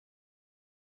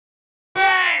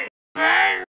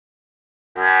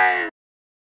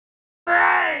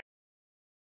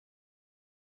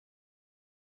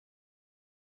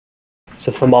It's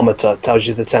a thermometer. It tells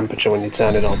you the temperature when you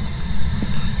turn it on.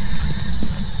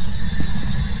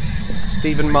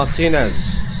 Stephen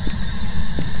Martinez.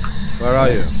 Where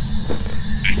are you?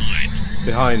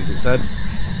 Behind, it said.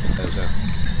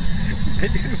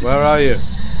 Where are you?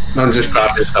 I'm just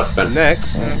grabbing stuff, Ben.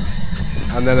 Next.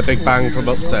 And then a big bang from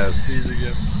upstairs.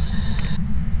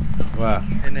 Where?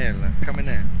 In here, look. Come in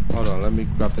here. Hold on, let me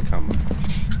grab the camera.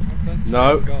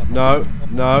 No, no.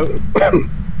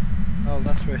 Oh,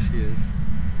 that's where she is.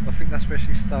 I think that's where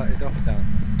she started off down.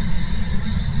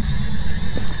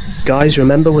 Guys,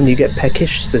 remember when you get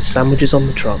peckish, there's sandwiches on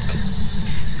the trunk.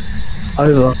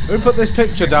 Over. Who put this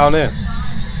picture down here?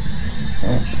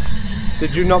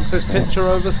 Did you knock this picture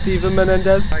over, Stephen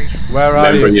Menendez? Where are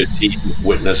Remember you? your team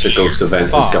witness a ghost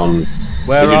event has gone.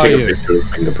 Where Did are you you? take a picture of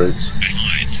fingerprints?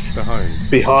 Behind.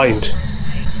 Behind.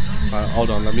 Hold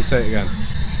on, let me say it again.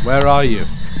 Where are you?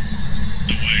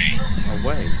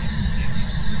 Away.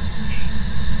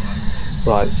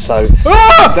 Right, so...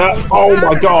 Ah! Oh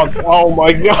my god! Oh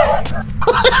my god!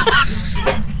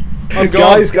 I'm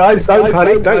going. Guys, don't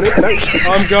panic, don't panic.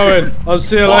 I'm going. I'll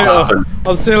see you later.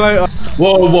 I'll see you later.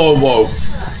 Whoa.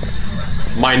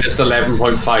 Minus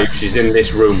 11.5. She's in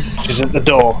this room. She's at the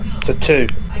door. It's a 2.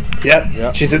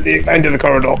 Yep. She's at the end of the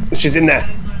corridor. She's in there.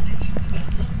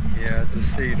 Yeah, I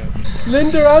just seen her.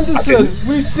 Linda Anderson,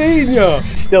 we've seen you.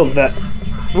 Still there.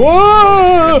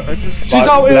 Whoa! She's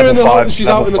out here in the Five, she's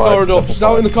out in the level corridor. five, She's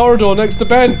out in the corridor next to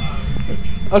Ben.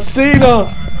 I've seen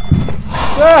her.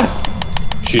 Yeah.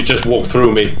 She just walked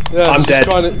through me. Yeah, I'm she's dead.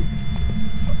 Trying to...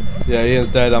 Yeah,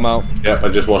 Ian's dead. I'm out. Yep, I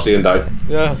just watched Ian die.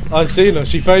 Yeah, I seen her.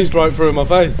 She phased right through my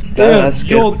face. Yeah, Yeah, that's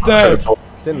you're good. dead.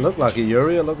 Didn't look like a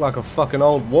Yuri. It looked like a fucking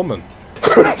old woman.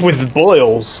 With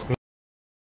boils.